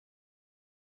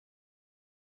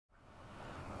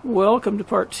Welcome to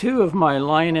part 2 of my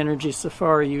Lion Energy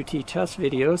Safari UT test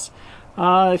videos.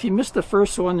 If you missed the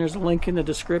first one, there's a link in the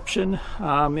description.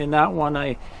 In that one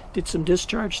I did some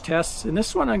discharge tests. In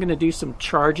this one I'm going to do some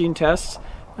charging tests,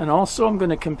 and also I'm going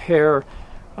to compare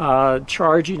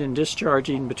charging and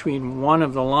discharging between one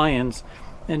of the Lions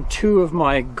and two of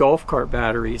my golf cart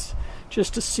batteries,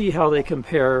 just to see how they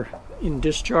compare in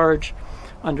discharge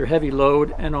under heavy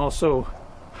load and also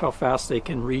how fast they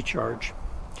can recharge.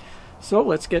 So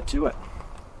let's get to it.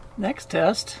 Next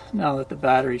test, now that the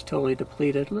battery's totally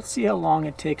depleted, let's see how long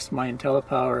it takes my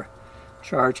InteliPower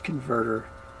charge converter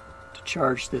to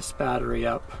charge this battery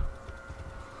up.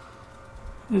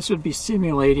 This would be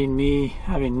simulating me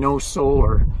having no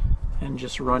solar and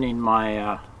just running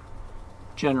my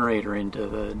generator into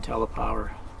the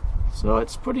InteliPower. So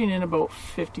it's putting in about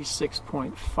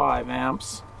 56.5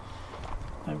 amps.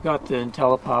 I've got the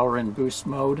InteliPower in boost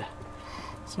mode,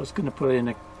 so it's going to put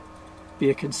in be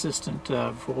a consistent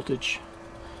voltage.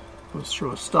 Let's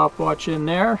throw a stopwatch in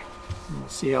there and we'll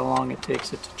see how long it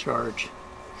takes it to charge.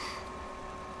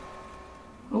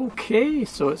 Okay,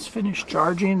 so it's finished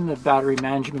charging. The battery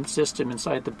management system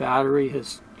inside the battery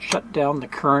has shut down the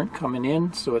current coming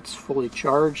in, so it's fully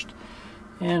charged.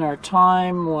 And our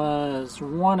time was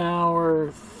 1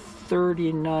 hour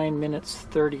 39 minutes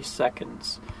 30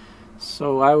 seconds.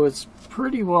 So I was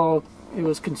pretty well, it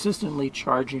was consistently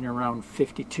charging around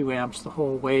 52 amps the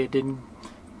whole way. It didn't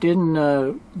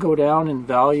go down in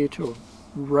value to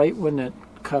right when it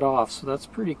cut off, so that's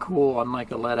pretty cool,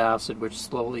 unlike a lead acid which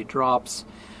slowly drops,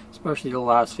 especially the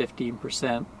last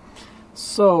 15%.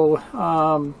 So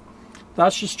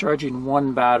that's just charging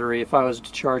one battery. If I was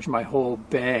to charge my whole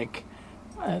bank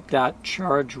at that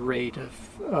charge rate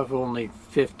of only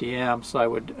 50 amps, I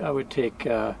would take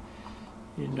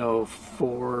 4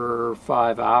 or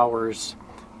 5 hours.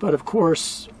 But of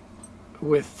course,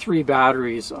 with 3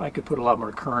 batteries, I could put a lot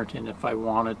more current in if I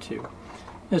wanted to.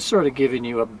 It's sort of giving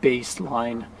you a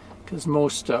baseline, because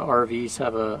most RVs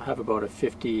have about a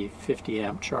 50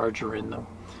 amp charger in them,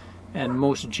 and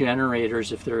most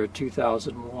generators, if they're a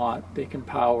 2000 watt, they can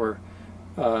power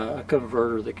a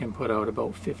converter that can put out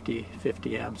about 50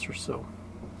 amps or so.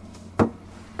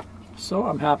 So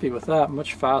I'm happy with that.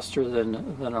 Much faster than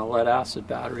a lead acid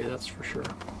battery, that's for sure.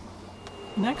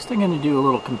 Next I'm going to do a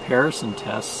little comparison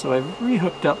test. So I've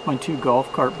rehooked up my 2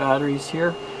 golf cart batteries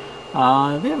here.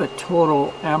 They have a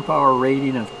total amp hour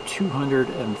rating of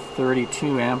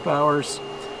 232 amp hours.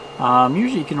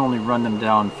 Usually you can only run them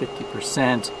down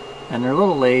 50%, and they're a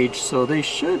little aged, so they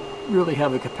should really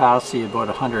have a capacity of about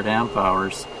 100 amp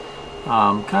hours.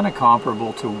 Kind of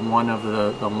comparable to one of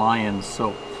the Lions.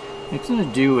 So I'm going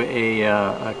to do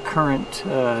a current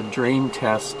drain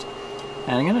test,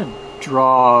 and I'm going to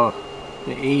draw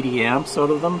the 80 amps out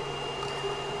of them.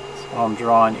 So I'm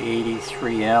drawing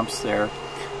 83 amps there,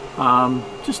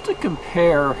 just to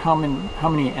compare how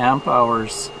many amp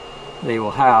hours they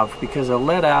will have, because a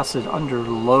lead acid under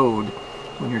load,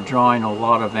 when you're drawing a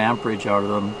lot of amperage out of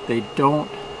them, they don't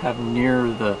have near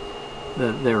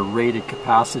their rated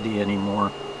capacity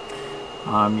anymore.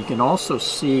 You can also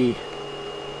see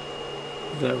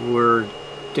that we're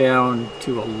down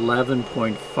to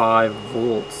 11.5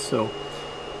 volts. So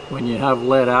when you have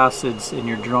lead acids and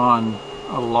you're drawing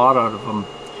a lot out of them,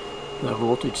 the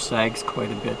voltage sags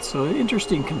quite a bit. So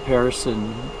interesting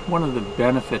comparison. One of the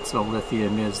benefits of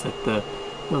lithium is that the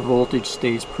voltage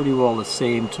stays pretty well the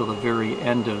same till the very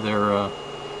end of their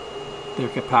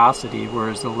capacity,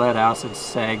 whereas the lead acids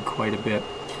sag quite a bit.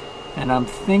 And I'm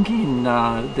thinking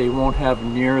they won't have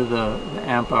near the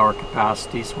amp hour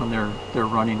capacities when they're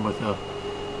running with a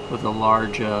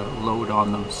large load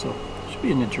on them. So it should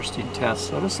be an interesting test.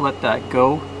 So I'll just let that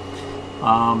go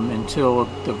until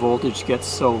the voltage gets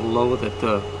so low that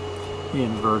the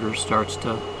inverter starts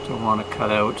to want to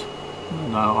cut out,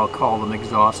 and I'll call them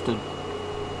exhausted.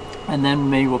 And then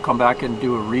maybe we'll come back and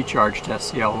do a recharge test,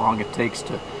 see how long it takes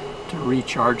to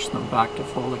recharge them back to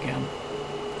full again.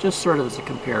 Just sort of as a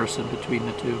comparison between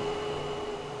the two.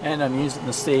 And I'm using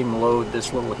the same load,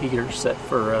 this little heater set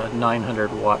for a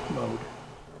 900 watt mode.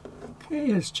 Okay,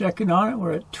 just checking on it.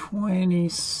 We're at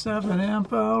 27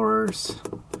 amp hours.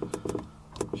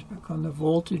 Check on the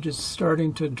voltage, is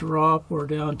starting to drop. We're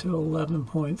down to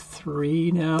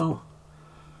 11.3 now.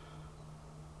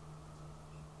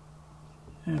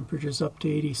 Amperage is up to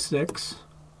 86.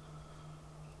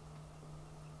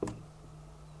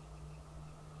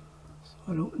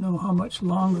 I don't know how much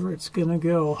longer it's going to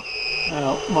go.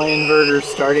 My inverter's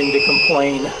starting to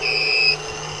complain.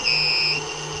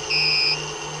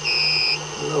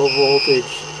 Low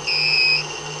voltage.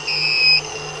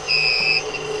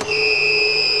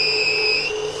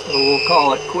 So we'll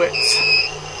call it quits.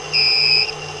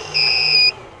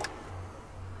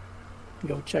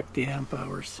 go check the amp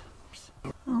hours.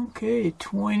 Okay,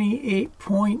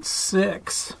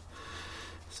 28.6.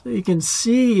 So you can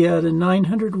see at a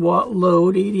 900 watt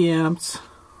load, 80 amps,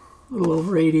 a little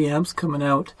over 80 amps coming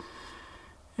out.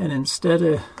 And instead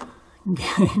of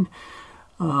getting,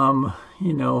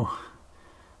 you know,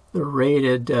 the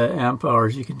rated amp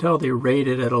hours, you can tell they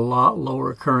rated at a lot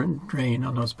lower current drain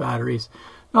on those batteries.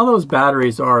 Now those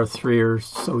batteries are 3 or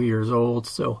so years old,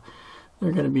 so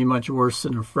they're going to be much worse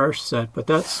than a fresh set, but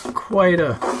that's quite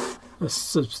a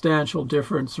substantial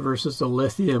difference versus the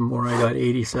lithium, where I got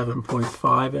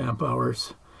 87.5 amp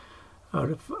hours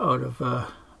out of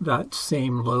that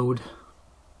same load.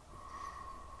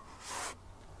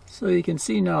 So you can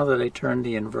see now that I turned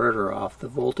the inverter off, the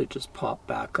voltage has popped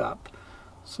back up.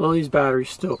 So these batteries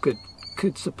still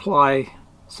could supply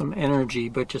some energy,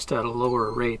 but just at a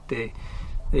lower rate. They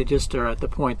just are at the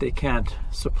point they can't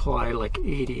supply like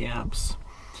 80 amps.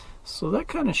 So that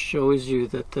kind of shows you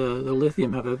that the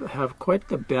lithium have quite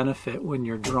the benefit when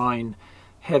you're drawing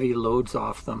heavy loads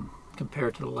off them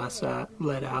compared to the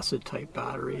lead acid type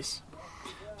batteries.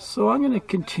 So I'm going to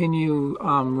continue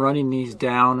running these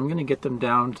down. I'm going to get them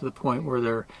down to the point where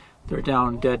they're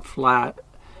down dead flat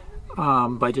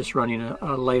by just running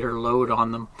a lighter load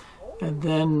on them, and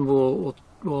then we'll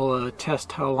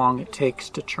test how long it takes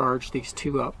to charge these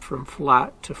two up from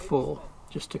flat to full,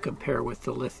 just to compare with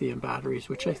the lithium batteries,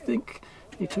 which I think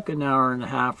they took an hour and a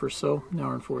half or so, an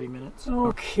hour and 40 minutes.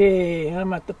 Okay,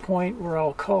 I'm at the point where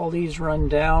I'll call these run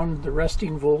down. The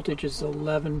resting voltage is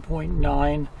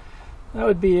 11.9. That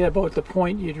would be about the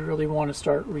point you'd really want to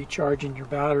start recharging your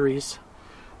batteries.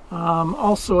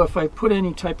 Also, if I put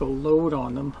any type of load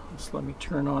on them, just let me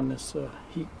turn on this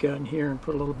heat gun here and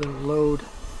put a little bit of load.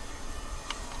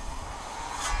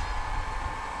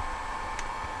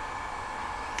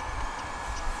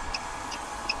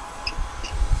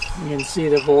 You can see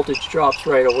the voltage drops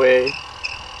right away.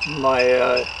 My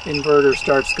inverter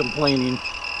starts complaining.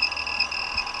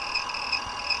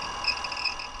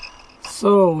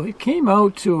 So it came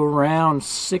out to around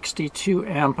 62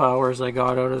 amp hours I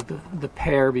got out of the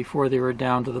pair before they were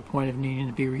down to the point of needing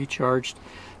to be recharged.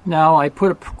 Now I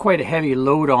put quite a heavy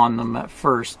load on them at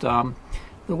first. The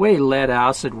way lead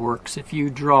acid works, if you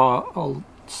draw a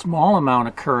small amount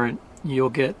of current, you'll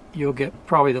get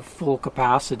probably the full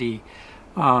capacity.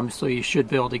 So you should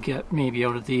be able to get, maybe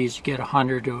out of these, you get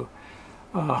 100 to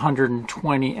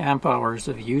 120 amp hours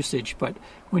of usage. But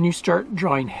when you start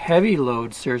drawing heavy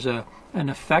loads, there's an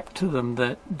effect to them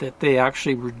that they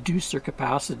actually reduce their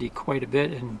capacity quite a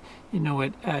bit. And you know,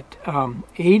 at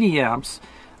 80 amps,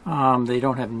 they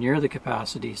don't have near the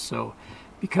capacity. So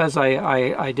because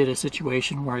I did a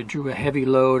situation where I drew a heavy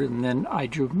load and then I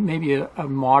drew maybe a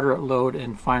moderate load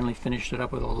and finally finished it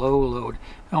up with a low load,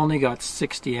 I only got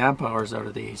 60 amp hours out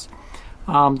of these.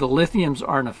 The lithiums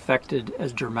aren't affected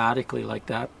as dramatically like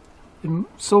that.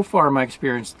 So far in my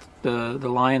experience, the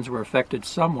lions were affected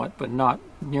somewhat, but not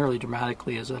nearly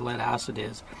dramatically as a lead acid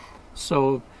is.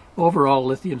 So overall,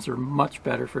 lithiums are much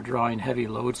better for drawing heavy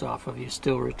loads off of. You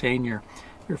still retain your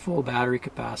full battery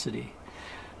capacity.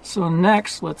 So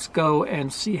next, let's go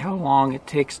and see how long it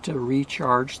takes to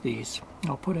recharge these.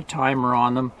 I'll put a timer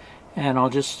on them, and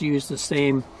I'll just use the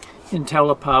same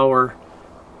InteliPower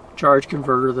charge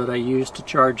converter that I used to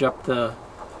charge up the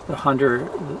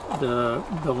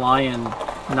Lion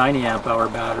 90 amp hour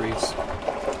batteries.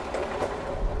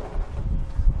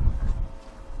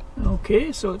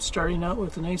 Okay, so it's starting out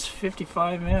with a nice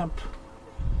 55 amp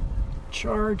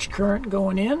charge current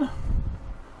going in.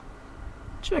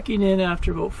 Checking in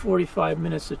after about 45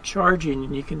 minutes of charging,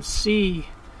 and you can see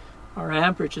our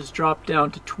amperage has dropped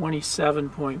down to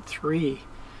 27.3,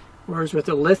 whereas with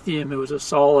the lithium it was a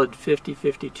solid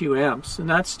 50-52 amps, and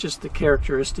that's just the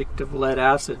characteristic of lead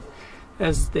acid.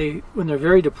 When they're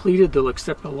very depleted, they'll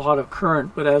accept a lot of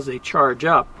current, but as they charge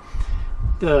up,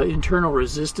 the internal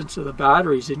resistance of the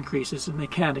batteries increases and they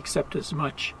can't accept as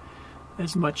much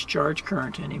charge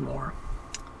current anymore.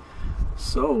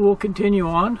 So we'll continue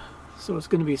on. So it's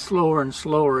going to be slower and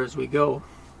slower as we go.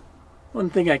 One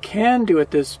thing I can do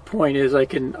at this point is I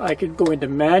can go into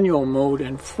manual mode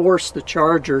and force the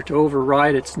charger to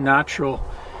override its natural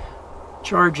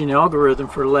charging algorithm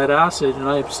for lead acid, and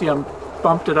I see I'm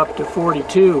bumped it up to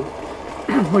 42,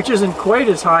 which isn't quite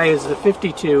as high as the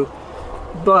 52,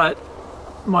 but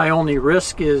my only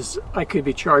risk is I could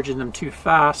be charging them too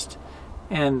fast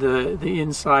and the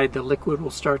inside, the liquid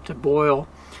will start to boil.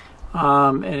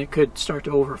 And it could start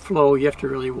to overflow. You have to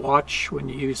really watch when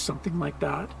you use something like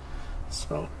that.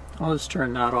 So I'll just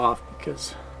turn that off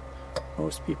because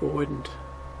most people wouldn't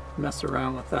mess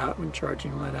around with that when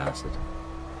charging lead acid.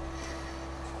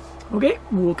 Okay,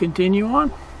 we'll continue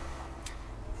on.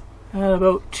 at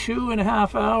about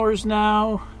 2.5 hours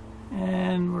now,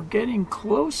 and we're getting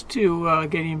close to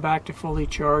getting back to fully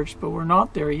charged, but we're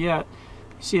not there yet.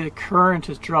 You see the current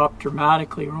has dropped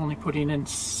dramatically. We're only putting in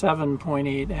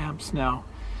 7.8 amps now.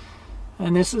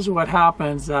 And this is what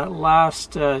happens. That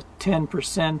last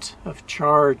 10% of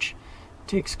charge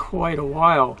takes quite a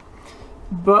while.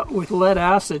 But with lead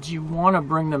acids, you want to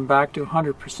bring them back to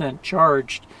 100%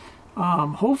 charged.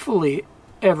 Hopefully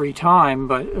every time,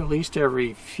 but at least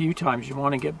every few times you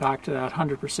want to get back to that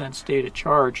 100% state of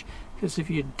charge. Because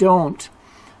if you don't,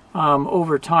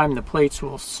 over time the plates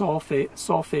will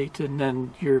sulfate, and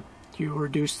then you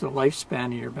reduce the lifespan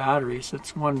of your batteries.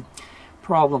 That's one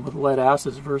problem with lead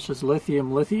acids versus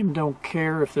lithium. Lithium don't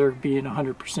care if they're being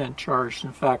 100% charged.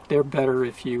 In fact, they're better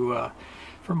if you,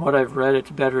 from what I've read, it's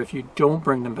better if you don't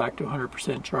bring them back to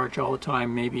 100% charge all the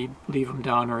time. Maybe leave them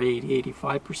down or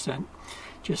 80-85%.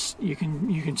 Just you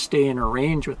can stay in a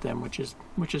range with them, which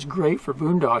is great for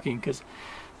boondocking, because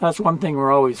that's one thing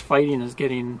we're always fighting, is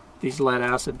getting these lead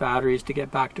acid batteries to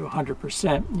get back to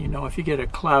 100%. You know, if you get a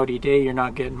cloudy day, you're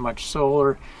not getting much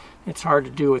solar. It's hard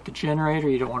to do with the generator.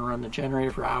 You don't want to run the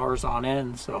generator for hours on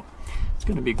end, so it's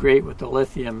going to be great with the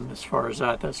lithium as far as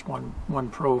that. That's one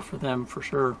pro for them for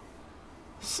sure.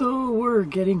 So we're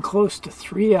getting close to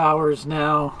 3 hours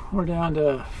now. We're down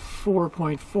to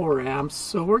 4.4 amps,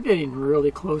 so we're getting really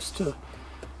close to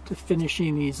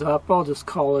finishing these up. I'll just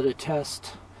call it a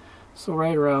test. So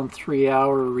right around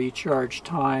 3-hour recharge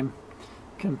time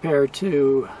compared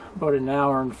to about 1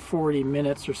 hour and 40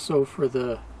 minutes or so for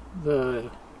the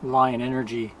Lion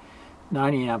Energy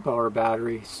 90 amp hour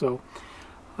battery. So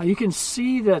you can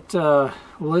see that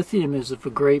lithium is of a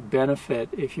great benefit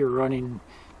if you're running,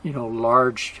 you know,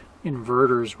 large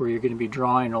inverters where you're going to be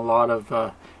drawing a lot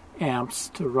of amps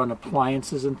to run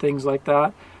appliances and things like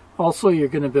that. Also, you're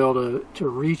going to be able to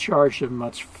recharge them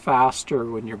much faster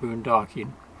when you're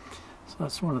boondocking. So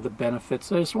that's one of the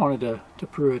benefits. I just wanted to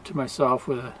prove it to myself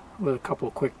with a couple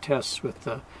quick tests with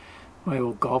my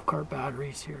old golf cart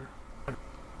batteries here.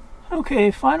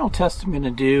 Okay, final test I'm going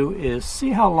to do is see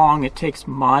how long it takes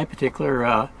my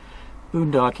particular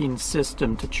boondocking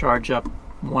system to charge up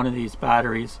one of these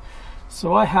batteries.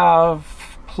 So I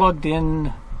have plugged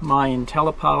in my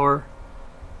InteliPower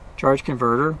charge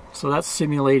converter, so that's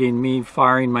simulating me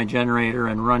firing my generator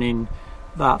and running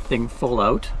that thing full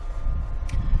out.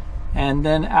 And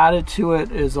then added to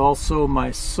it is also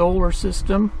my solar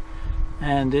system,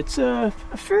 and it's a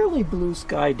fairly blue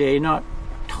sky day, not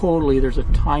totally, there's a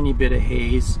tiny bit of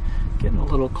haze, getting a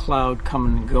little cloud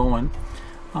coming and going.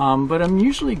 But I'm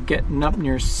usually getting up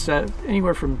near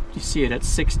anywhere from, you see it at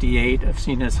 68, I've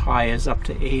seen as high as up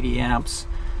to 80 amps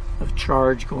of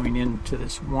charge going into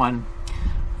this one.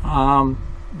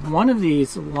 One of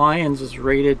these Lions is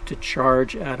rated to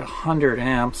charge at 100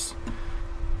 amps,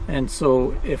 and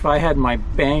so if I had my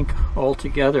bank all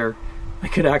together, I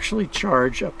could actually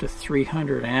charge up to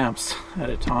 300 amps at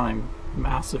a time.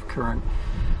 Massive current.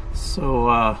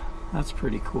 So that's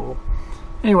pretty cool.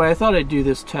 Anyway, I thought I'd do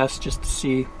this test just to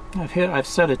see. I've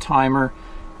set a timer,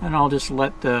 and I'll just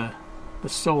let the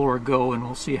solar go, and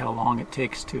we'll see how long it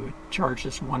takes to charge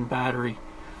this one battery.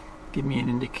 Give me an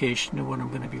indication of what I'm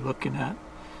going to be looking at,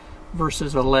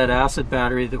 versus a lead acid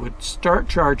battery that would start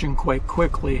charging quite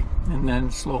quickly and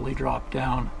then slowly drop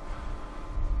down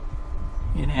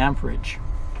in amperage.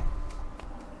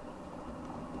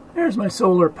 There's my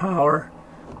solar power.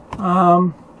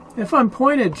 If I'm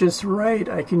pointed just right,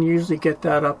 I can usually get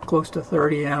that up close to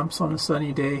 30 amps on a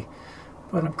sunny day,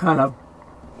 but I'm kind of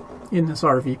in this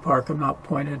RV park, I'm not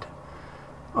pointed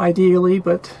ideally,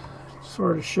 but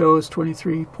sort of shows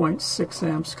 23.6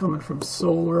 amps coming from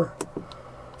solar.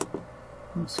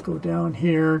 Let's go down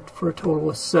here for a total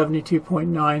of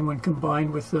 72.9 when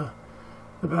combined with the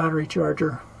battery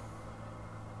charger.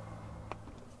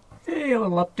 Okay, a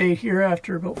little update here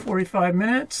after about 45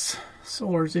 minutes.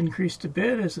 Solar's increased a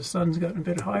bit as the sun's gotten a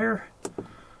bit higher.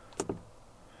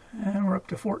 And we're up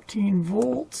to 14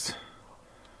 volts,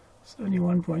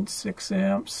 71.6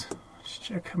 amps. Let's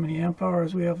check how many amp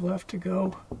hours we have left to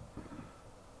go.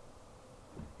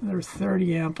 There's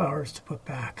 30 amp hours to put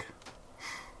back.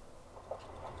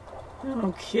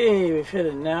 Okay, we've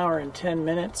hit 1 hour and 10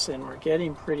 minutes and we're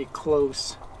getting pretty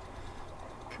close.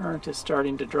 Current is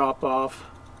starting to drop off.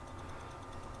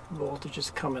 Voltage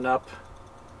is coming up.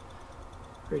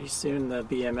 Pretty soon the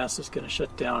BMS is going to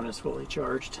shut down. It's fully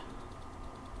charged.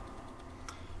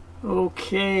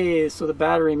 Okay, so the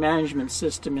battery management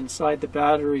system inside the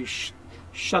battery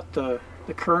shut the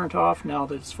current off now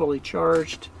that it's fully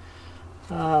charged.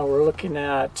 We're looking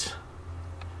at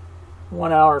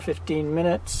 1 hour 15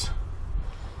 minutes.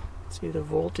 See the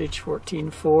voltage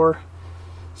 14.4.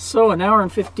 So an hour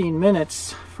and 15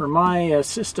 minutes for my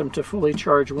system to fully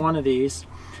charge one of these.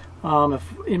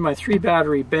 If in my 3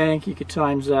 battery bank, you could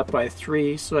times that by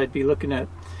 3, so I'd be looking at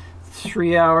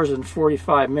 3 hours and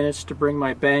 45 minutes to bring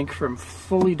my bank from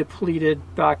fully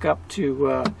depleted back up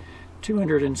to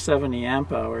 270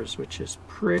 amp hours, which is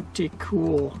pretty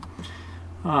cool.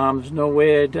 There's no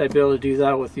way I'd be able to do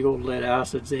that with the old lead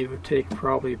acids. They would take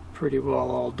probably pretty well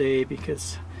all day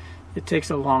because it takes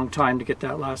a long time to get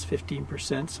that last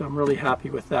 15%, so I'm really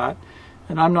happy with that.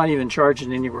 And I'm not even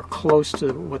charging anywhere close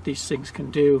to what these things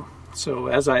can do. So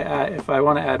as if I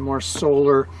want to add more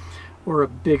solar or a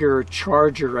bigger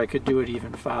charger, I could do it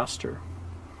even faster.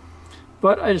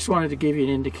 But I just wanted to give you an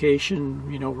indication,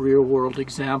 you know, real world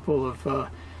example of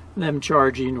them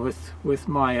charging with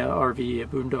my RV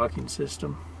boondocking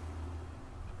system.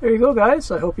 There you go, guys.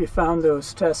 I hope you found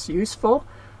those tests useful.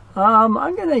 I'm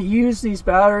going to use these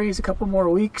batteries a couple more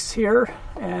weeks here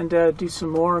and do some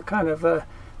more kind of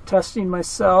testing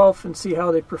myself and see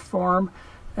how they perform,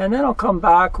 and then I'll come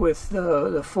back with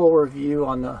the full review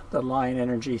on the Lion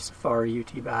Energy Safari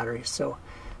UT batteries. So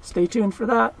stay tuned for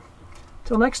that.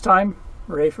 Till next time,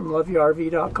 Ray from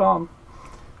LoveYouRV.com.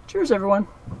 Cheers, everyone.